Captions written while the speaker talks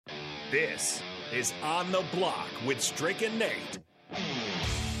This is On the Block with Strick and Nate.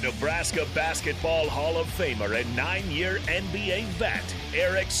 Nebraska Basketball Hall of Famer and 9-year NBA vet,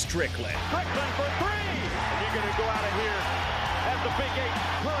 Eric Strickland. Strickland for three! And you're going to go out of here as the Big 8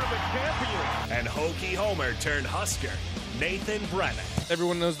 tournament champion. And Hokie Homer turned Husker, Nathan Brennan.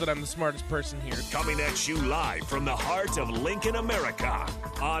 Everyone knows that I'm the smartest person here. Coming at you live from the heart of Lincoln, America.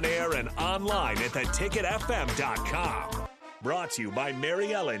 On air and online at theticketfm.com. Brought to you by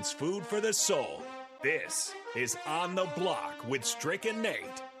Mary Ellen's Food for the Soul. This is On the Block with Strick and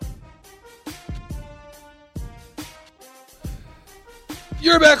Nate.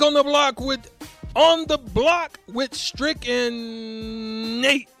 You're back on the block with Strick and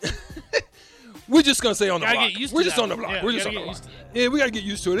Nate. We're just gonna say on the block. We're just on the block. We're just on the block. Yeah, we gotta get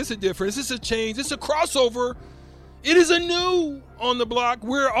used to it. It's a difference. It's a change. It's a crossover. It is a new on the block.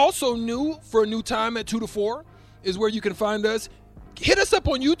 We're also new for a new time at 2 to 4 is where you can find us. Hit us up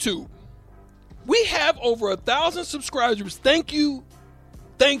on YouTube. We have over 1,000 subscribers. Thank you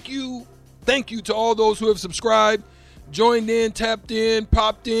to all those who have subscribed, joined in, tapped in,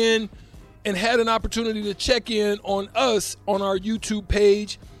 popped in, and had an opportunity to check in on us on our YouTube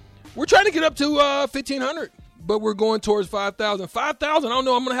page. We're trying to get up to 1,500, but we're going towards 5,000. 5,000, I don't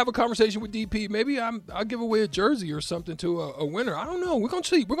know. I'm going to have a conversation with DP. Maybe I'll give away a jersey or something to a winner. I don't know. We're going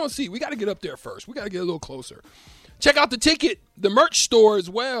to see. We got to get up there first. We got to get a little closer. Check out the ticket, the merch store as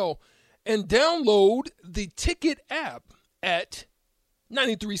well, and download the Ticket app at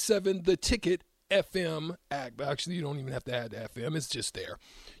 93.7 The Ticket FM app. Actually, you don't even have to add the FM. It's just there.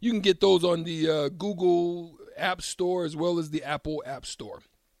 You can get those on the Google App Store as well as the Apple App Store.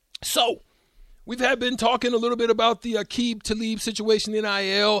 So, we've been talking a little bit about the Aqib Talib situation in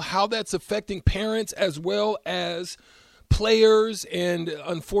NIL, how that's affecting parents as well as players, and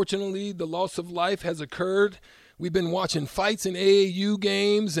unfortunately, the loss of life has occurred. We've been watching fights in AAU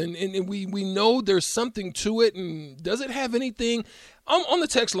games, and we know there's something to it. And does it have anything? On the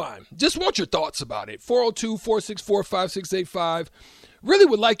text line, just want your thoughts about it. 402-464-5685. Really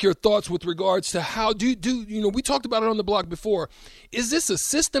would like your thoughts with regards to how we talked about it on the block before. Is this a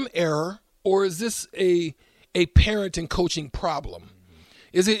system error, or is this a parent and coaching problem?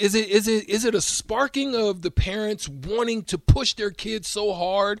 Is it a sparking of the parents wanting to push their kids so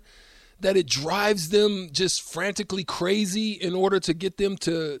hard that it drives them just frantically crazy in order to get them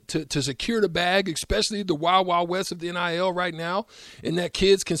to secure the bag, especially the wild, wild west of the NIL right now, and that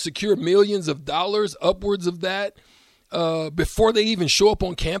kids can secure millions of dollars, upwards of that, before they even show up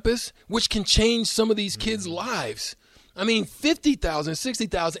on campus, which can change some of these kids' lives. I mean, $50,000,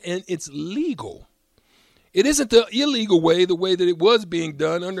 $60,000, and it's legal. It isn't the illegal way, the way that it was being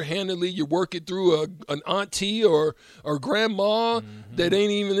done. Underhandedly, you work it through an auntie or grandma that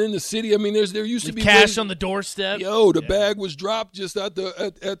ain't even in the city. I mean, there used to be cash on the doorstep. The bag was dropped just at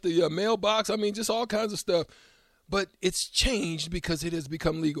the mailbox. I mean, just all kinds of stuff. But it's changed because it has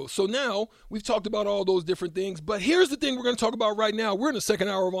become legal. So now we've talked about all those different things. But here's the thing we're going to talk about right now. We're in the second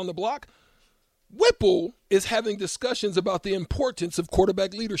hour of On the Block. Whipple is having discussions about the importance of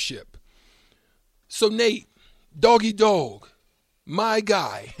quarterback leadership. So, Nate, doggy dog, my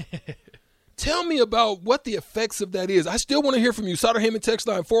guy, tell me about what the effects of that is. I still want to hear from you. Sutter Heyman text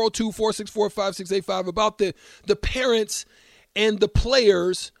line 402-464-5685 about the parents and the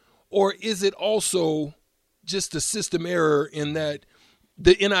players, or is it also just a system error in that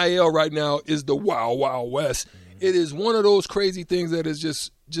the NIL right now is the wild, wild west? It is one of those crazy things that is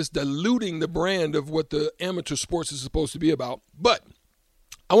just diluting the brand of what the amateur sports is supposed to be about. But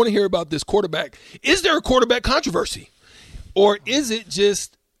I want to hear about this quarterback. Is there a quarterback controversy? Or is it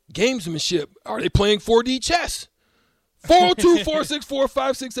just gamesmanship? Are they playing 4D chess?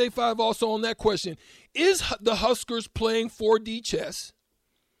 402-464-5685 also on that question. Is the Huskers playing 4D chess,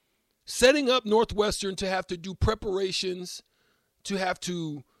 setting up Northwestern to have to do preparations, to have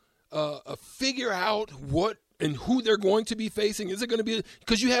to figure out what and who they're going to be facing? Is it going to be –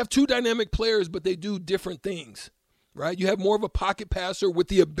 because you have two dynamic players, but they do different things. Right? You have more of a pocket passer with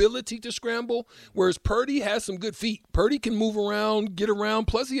the ability to scramble, whereas Purdy has some good feet. Purdy can move around, get around,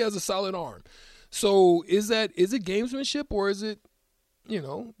 plus he has a solid arm. So is it gamesmanship, or is it,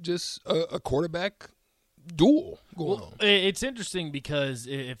 just a quarterback duel going on? It's interesting because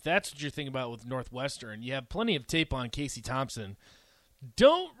if that's what you're thinking about with Northwestern, you have plenty of tape on Casey Thompson.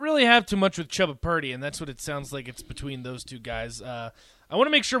 Don't really have too much with Chubba Purdy, and that's what it sounds like it's between those two guys. I want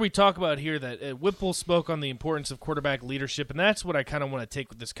to make sure we talk about here that Whipple spoke on the importance of quarterback leadership, and that's what I kind of want to take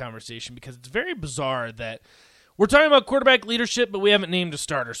with this conversation, because it's very bizarre that we're talking about quarterback leadership, but we haven't named a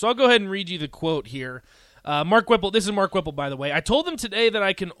starter. So I'll go ahead and read you the quote here. Mark Whipple, this is Mark Whipple, by the way. I told them today that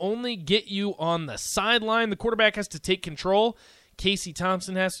I can only get you on the sideline. The quarterback has to take control. Casey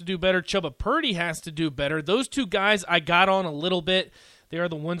Thompson has to do better. Chubba Purdy has to do better. Those two guys I got on a little bit. They are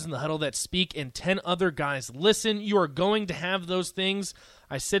the ones in the huddle that speak, and 10 other guys listen. You are going to have those things.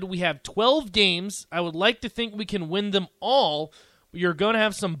 I said we have 12 games. I would like to think we can win them all. You're going to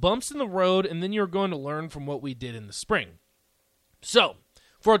have some bumps in the road, and then you're going to learn from what we did in the spring. So,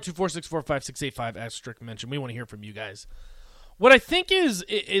 402-464-5685, as Strick mentioned, we want to hear from you guys. What I think is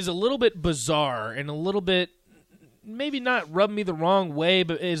a little bit bizarre and a little bit, maybe not rub me the wrong way,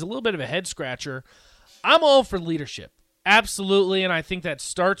 but is a little bit of a head-scratcher. I'm all for leadership. Absolutely, and I think that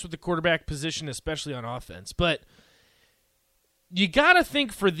starts with the quarterback position, especially on offense. But you got to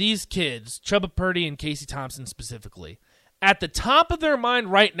think for these kids, Chubba Purdy and Casey Thompson specifically, at the top of their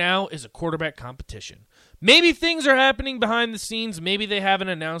mind right now is a quarterback competition. Maybe things are happening behind the scenes. Maybe they haven't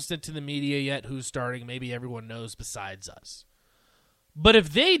announced it to the media yet who's starting. Maybe everyone knows besides us. But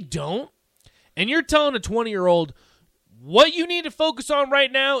if they don't, and you're telling a 20-year-old, what you need to focus on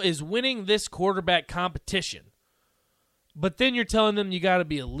right now is winning this quarterback competition. But then you're telling them you got to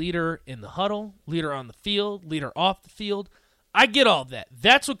be a leader in the huddle, leader on the field, leader off the field. I get all that.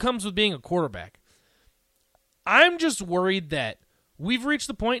 That's what comes with being a quarterback. I'm just worried that we've reached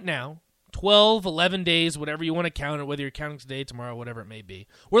the point now, 12, 11 days, whatever you want to count it, whether you're counting today, tomorrow, whatever it may be.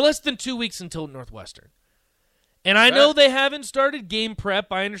 We're less than 2 weeks until Northwestern. And I know they haven't started game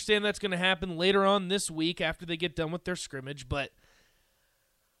prep. I understand that's going to happen later on this week after they get done with their scrimmage, but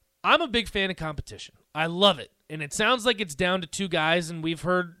I'm a big fan of competition. I love it. And it sounds like it's down to two guys, and we've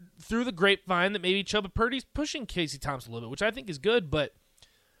heard through the grapevine that maybe Chubba Purdy's pushing Casey Thompson a little bit, which I think is good, but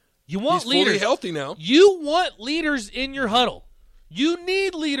you want leaders. He's fully healthy now. You want leaders in your huddle. You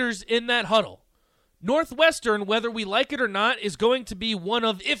need leaders in that huddle. Northwestern, whether we like it or not, is going to be one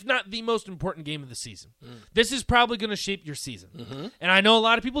of, if not the most important game of the season. This is probably going to shape your season. And I know a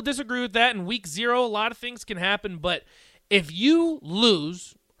lot of people disagree with that. In week 0, a lot of things can happen, but if you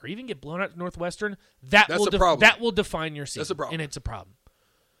lose or even get blown out to Northwestern, that will define your season. That's a problem. And it's a problem.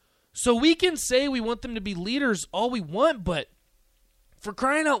 So we can say we want them to be leaders all we want, but for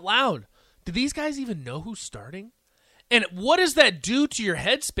crying out loud, do these guys even know who's starting? And what does that do to your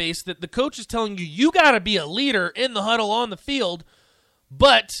headspace that the coach is telling you, you got to be a leader in the huddle on the field,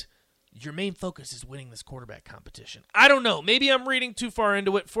 but your main focus is winning this quarterback competition? I don't know. Maybe I'm reading too far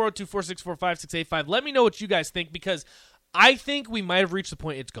into it. 402-464-5685. Let me know what you guys think, because I think we might have reached the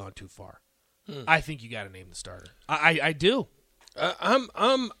point it's gone too far. I think you got to name the starter. I do.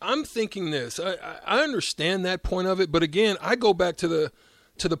 I'm thinking this. I understand that point of it, but again, I go back to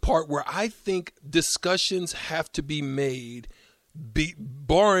the part where I think discussions have to be made,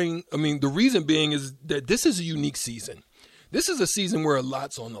 barring. I mean, the reason being is that this is a unique season. This is a season where a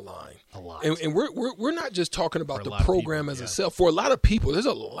lot's on the line. A lot, and we're not just talking about the program as itself. For a lot of people, there's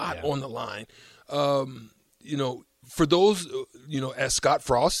a lot on the line. For those, as Scott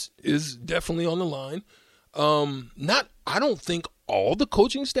Frost is definitely on the line. I don't think all the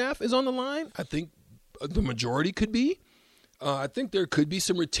coaching staff is on the line. I think the majority could be. I think there could be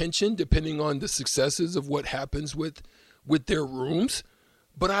some retention depending on the successes of what happens with their rooms.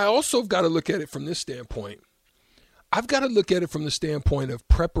 But I also have got to look at it from this standpoint. I've got to look at it from the standpoint of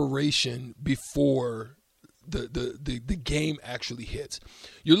preparation before the game actually hits.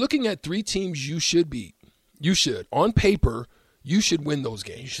 You're looking at 3 teams you should beat. You should. On paper, you should win those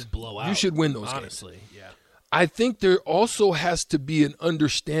games. You should blow out. You should win those games. Honestly, yeah. I think there also has to be an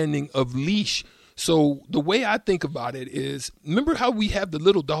understanding of leash. So the way I think about it is, remember how we have the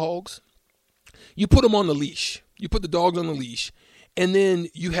little dogs? You put them on the leash. You put the dogs on the leash. And then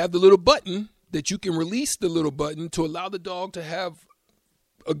you have the little button that you can release the little button to allow the dog to have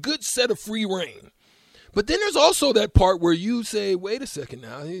a good set of free reign. But then there's also that part where you say, wait a second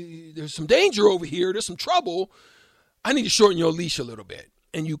now, there's some danger over here. There's some trouble. I need to shorten your leash a little bit.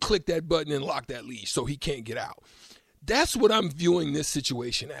 And you click that button and lock that leash so he can't get out. That's what I'm viewing this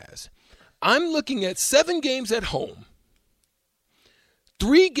situation as. I'm looking at 7 games at home,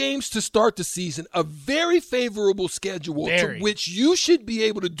 3 games to start the season, a very favorable schedule to which you should be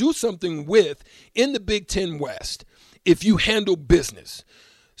able to do something with in the Big Ten West if you handle business.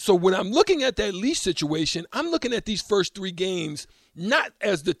 So when I'm looking at that leash situation, I'm looking at these first 3 games not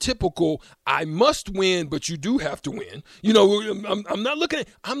as the typical, I must win, but you do have to win. I'm not looking at,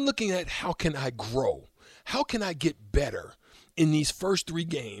 I'm looking at how can I grow? How can I get better in these first 3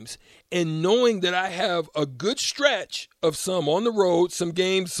 games? And knowing that I have a good stretch of some on the road, some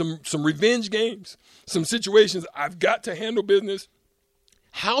games, some revenge games, some situations I've got to handle business.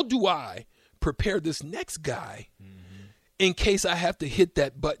 How do I prepare this next guy in case I have to hit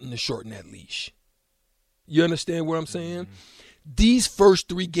that button to shorten that leash? You understand what I'm saying? These first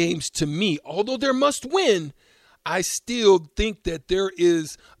 3 games, to me, although they're must win, I still think that there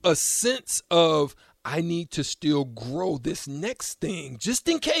is a sense of I need to still grow this next thing just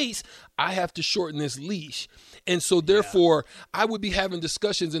in case I have to shorten this leash. And so therefore, I would be having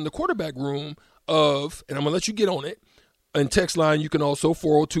discussions in the quarterback room of, and I'm going to let you get on it, and text line, you can also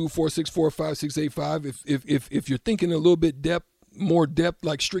 402-464-5685 if you're thinking a little bit more depth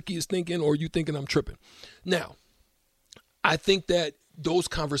like Stricky is thinking, or you thinking I'm tripping. Now, I think that those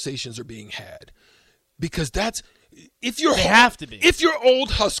conversations are being had because that's if you're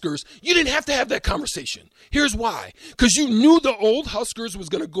old Huskers, you didn't have to have that conversation. Here's why. Because you knew the old Huskers was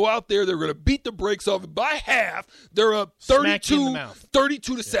going to go out there, they were going to beat the brakes off it. By half, they're up 32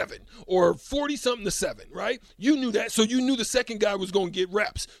 to 7 or 40-something to 7, right? You knew that. So you knew the second guy was going to get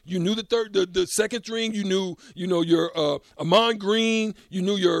reps. You knew the second string. You knew your Amon Green. You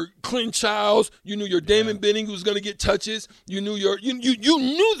knew your Clint Childs. You knew your Damon Benning who was going to get touches. You knew you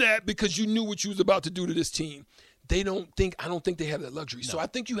knew that because you knew what you was about to do to this team. I don't think they have that luxury. No. So I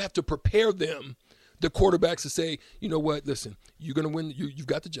think you have to prepare them, the quarterbacks, to say, you know what, listen, you're going to win. You've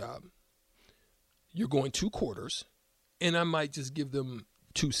got the job. You're going 2 quarters, and I might just give them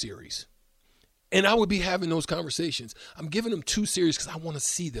 2 series. And I would be having those conversations. I'm giving them 2 series because I want to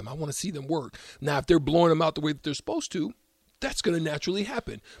see them. I want to see them work. Now, if they're blowing them out the way that they're supposed to, that's going to naturally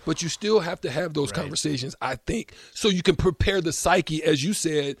happen. But you still have to have those conversations, I think, so you can prepare the psyche, as you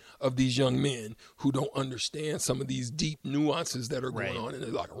said, of these young men who don't understand some of these deep nuances that are going on in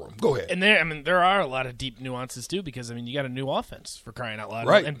the locker room. Go ahead. And there are a lot of deep nuances, too, because, you got a new offense, for crying out loud.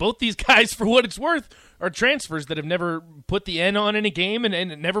 Right. And both these guys, for what it's worth, are transfers that have never put the N on in a game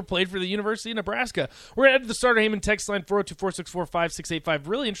and never played for the University of Nebraska. We're going to head to the Starter Heyman text line, 402-464-5685.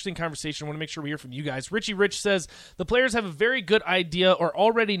 Really interesting conversation. I want to make sure we hear from you guys. Richie Rich says, the players have a very good idea or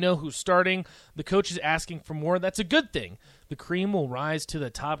already know who's starting. The coach is asking for more. That's a good thing. The cream will rise to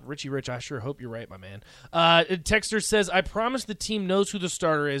the top. Richie Rich, I sure hope you're right, my man. Texter says, I promise the team knows who the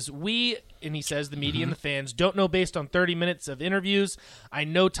starter is. We, and he says, the media and the fans, don't know based on 30 minutes of interviews. I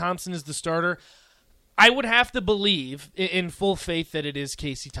know Thompson is the starter. I would have to believe in full faith that it is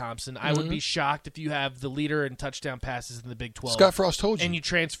Casey Thompson. I would be shocked if you have the leader in touchdown passes in the Big 12. Scott Frost told you. And you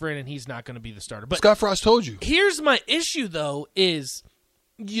transfer in and he's not going to be the starter. But Scott Frost told you. Here's my issue, though, is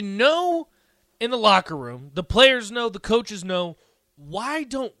in the locker room, the players know, the coaches know. Why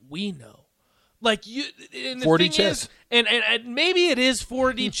don't we know? Like 4D chess. And maybe it is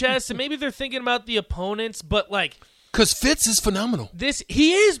 4D chess, and maybe they're thinking about the opponents, but like – because Fitz is phenomenal.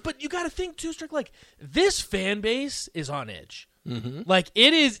 He is, but you got to think too, Strick. Like this fan base is on edge. Like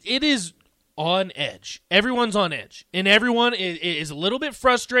it is on edge. Everyone's on edge, and everyone is a little bit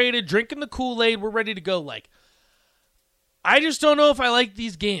frustrated, drinking the Kool-Aid. We're ready to go. Like I just don't know if I like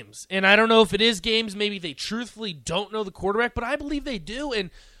these games, and I don't know if it is games. Maybe they truthfully don't know the quarterback, but I believe they do, and.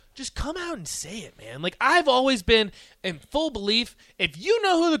 Just come out and say it, man. Like, I've always been in full belief, if you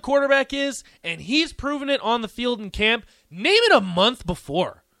know who the quarterback is and he's proven it on the field in camp, name it a month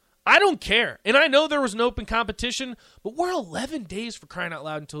before. I don't care. And I know there was an open competition, but we're 11 days for crying out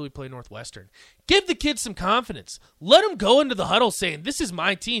loud until we play Northwestern. Give the kids some confidence. Let them go into the huddle saying, this is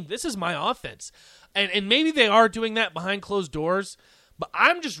my team, this is my offense. And maybe they are doing that behind closed doors, but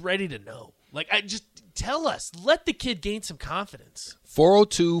I'm just ready to know. Like, tell us. Let the kid gain some confidence.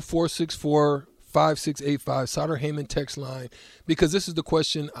 402-464-5685, Sutter Heyman text line, because this is the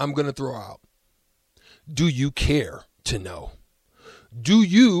question I'm going to throw out. Do you care to know? Do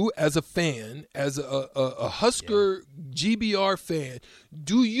you, as a fan, as a Husker GBR fan,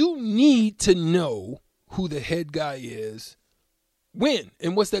 do you need to know who the head guy is? When?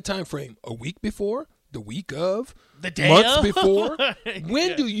 And what's that time frame? A week before? The week of? The day months of? before?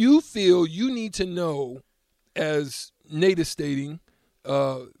 When do you feel you need to know, as Nate is stating,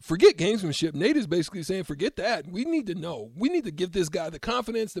 forget gamesmanship. Nate is basically saying, forget that. We need to know. We need to give this guy the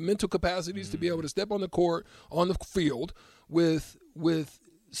confidence, the mental capacities to be able to step on the court, on the field with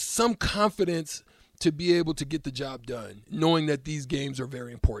some confidence to be able to get the job done, knowing that these games are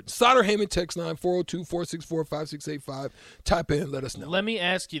very important. Sutter Heyman text line, 402-464-5685. Type in, let us know. Let me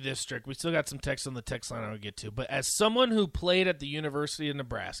ask you this, Strick. We still got some text on the text line I'll get to. But as someone who played at the University of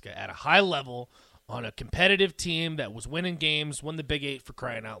Nebraska at a high level on a competitive team that was winning games, won the Big 8 for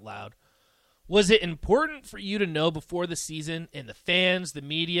crying out loud, was it important for you to know before the season, and the fans, the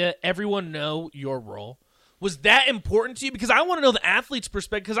media, everyone know your role? Was that important to you? Because I want to know the athlete's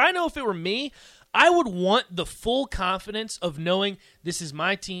perspective. Because I know if it were me, I would want the full confidence of knowing this is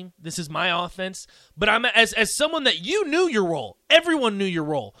my team, this is my offense. But I'm as someone that you knew your role, everyone knew your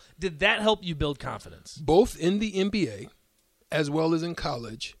role. Did that help you build confidence? Both in the NBA as well as in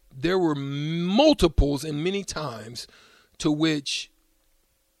college, there were multiples and many times to which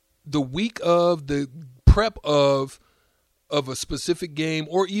the week of, the prep of a specific game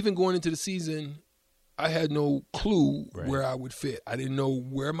or even going into the season, I had no clue where I would fit. I didn't know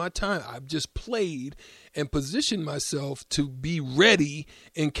where my time. I just played and positioned myself to be ready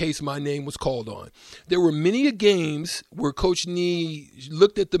in case my name was called on. There were many games where Coach Nee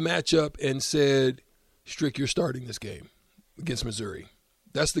looked at the matchup and said, Strick, you're starting this game against Missouri.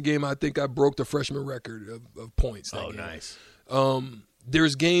 That's the game I think I broke the freshman record of points. Oh, nice.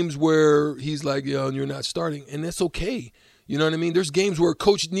 There's games where he's like, you're not starting, and that's okay. You know what I mean? There's games where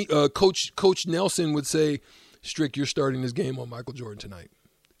Coach Nelson would say, Strick, you're starting this game on Michael Jordan tonight.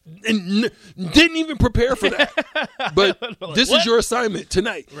 And didn't even prepare for that. But this is your assignment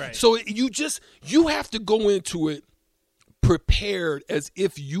tonight. Right. So you have to go into it prepared as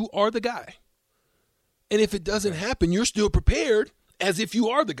if you are the guy. And if it doesn't happen, you're still prepared as if you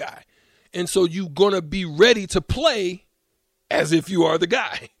are the guy. And so you're going to be ready to play as if you are the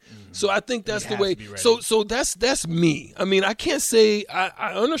guy. So I think that's the way. So that's me. I mean, I can't say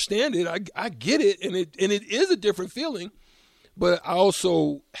I understand it. I get it, and it is a different feeling. But I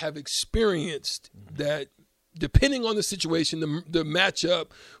also have experienced that depending on the situation, the matchup,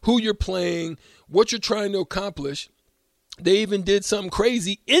 who you're playing, what you're trying to accomplish. They even did something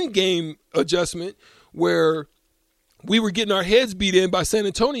crazy in-game adjustment where we were getting our heads beat in by San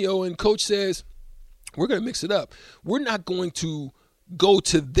Antonio, and Coach says, we're going to mix it up. We're not going to go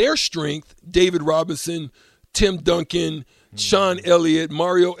to their strength, David Robinson, Tim Duncan, Sean Elliott,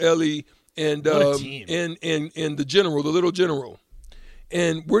 Mario Elie, and the general, the little general.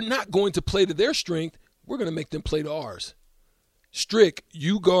 And we're not going to play to their strength. We're going to make them play to ours. Strick,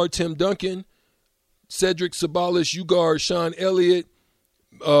 you guard Tim Duncan. Cedric Sabalas, you guard Sean Elliott.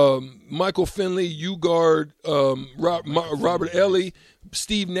 Michael Finley, you guard Robert Elie.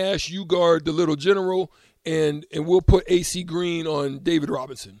 Steve Nash, you guard the little general. And we'll put AC Green on David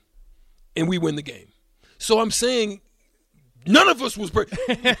Robinson. And we win the game. So I'm saying none of us was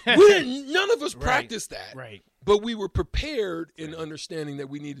none of us practiced that. Right. But we were prepared in understanding that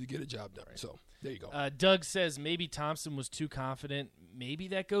we needed to get a job done. Right. So there you go. Doug says maybe Thompson was too confident. Maybe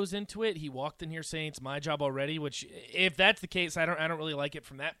that goes into it. He walked in here saying it's my job already, which if that's the case, I don't really like it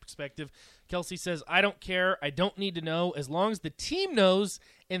from that perspective. Kelsey says, I don't care. I don't need to know. As long as the team knows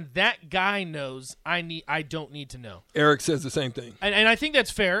and that guy knows, I don't need to know. Eric says the same thing. And I think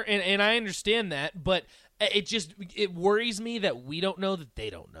that's fair, and I understand that, but it worries me that we don't know that they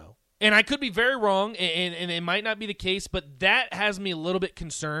don't know. And I could be very wrong, and it might not be the case, but that has me a little bit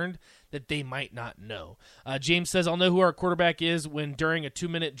concerned that they might not know. James says, I'll know who our quarterback is when during a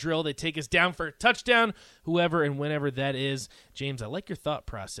 2-minute drill they take us down for a touchdown, whoever and whenever that is. James, I like your thought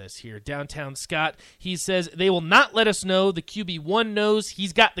process here. Downtown Scott, he says, they will not let us know. The QB1 knows.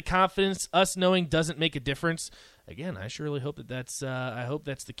 He's got the confidence. Us knowing doesn't make a difference. Again, I surely hope that's I hope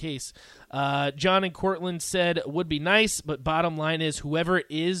that's the case. John and Cortland said, would be nice, but bottom line is whoever it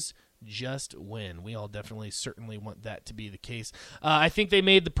is, just win. We all certainly want that to be the case. I think they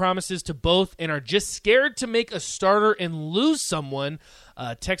made the promises to both and are just scared to make a starter and lose someone.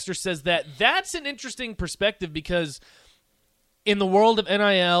 Texter says that's an interesting perspective because in the world of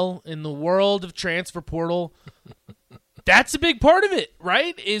NIL, in the world of transfer portal, that's a big part of it,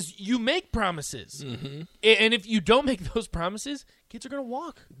 right? Is you make promises. Mm-hmm. And if you don't make those promises, kids are going to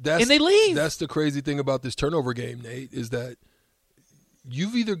walk. And they leave. That's the crazy thing about this turnover game, Nate, is that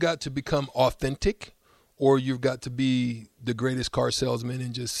you've either got to become authentic or you've got to be the greatest car salesman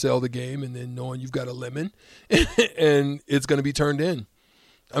and just sell the game and then knowing you've got a lemon and it's going to be turned in.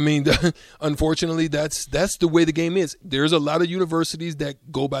 I mean, unfortunately, that's the way the game is. There's a lot of universities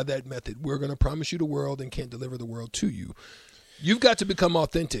that go by that method. We're going to promise you the world and can't deliver the world to you. You've got to become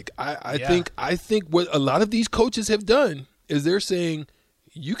authentic. I think what a lot of these coaches have done is they're saying,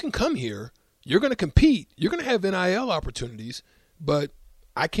 you can come here, you're going to compete, you're going to have NIL opportunities, but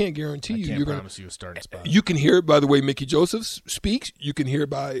I can't guarantee you. You're going to promise you a starting spot. You can hear it by the way Mickey Joseph speaks. You can hear it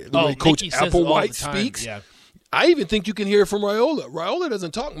by the way Coach Applewhite speaks. Yeah. I even think you can hear it from Raiola. Raiola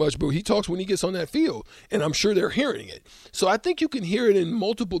doesn't talk much, but he talks when he gets on that field, and I'm sure they're hearing it. So I think you can hear it in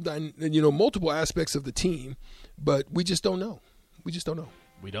multiple aspects of the team, but we just don't know. We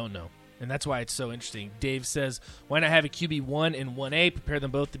don't know. And that's why it's so interesting. Dave says, why not have a QB1 and 1A, prepare them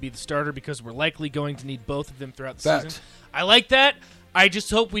both to be the starter because we're likely going to need both of them throughout the season. I like that. I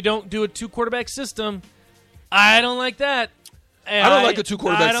just hope we don't do a 2-quarterback system. I don't like that. I don't like a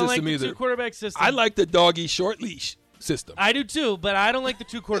 2-quarterback system either. 2-quarterback system. I like the doggy short leash system. I do too, but I don't like the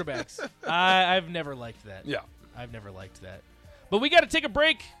 2 quarterbacks. I've never liked that. Yeah. I've never liked that. But we got to take a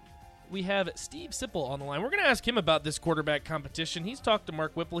break. we have Steve Sipple on the line. We're going to ask him about this quarterback competition. He's talked to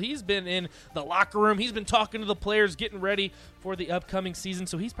Mark Whipple. He's been in the locker room. He's been talking to the players, getting ready for the upcoming season.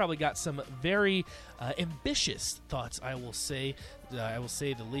 So he's probably got some very ambitious thoughts, I will say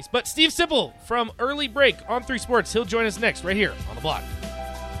the least. But Steve Sipple from Early Break on 3 Sports. He'll join us next right here on The Block.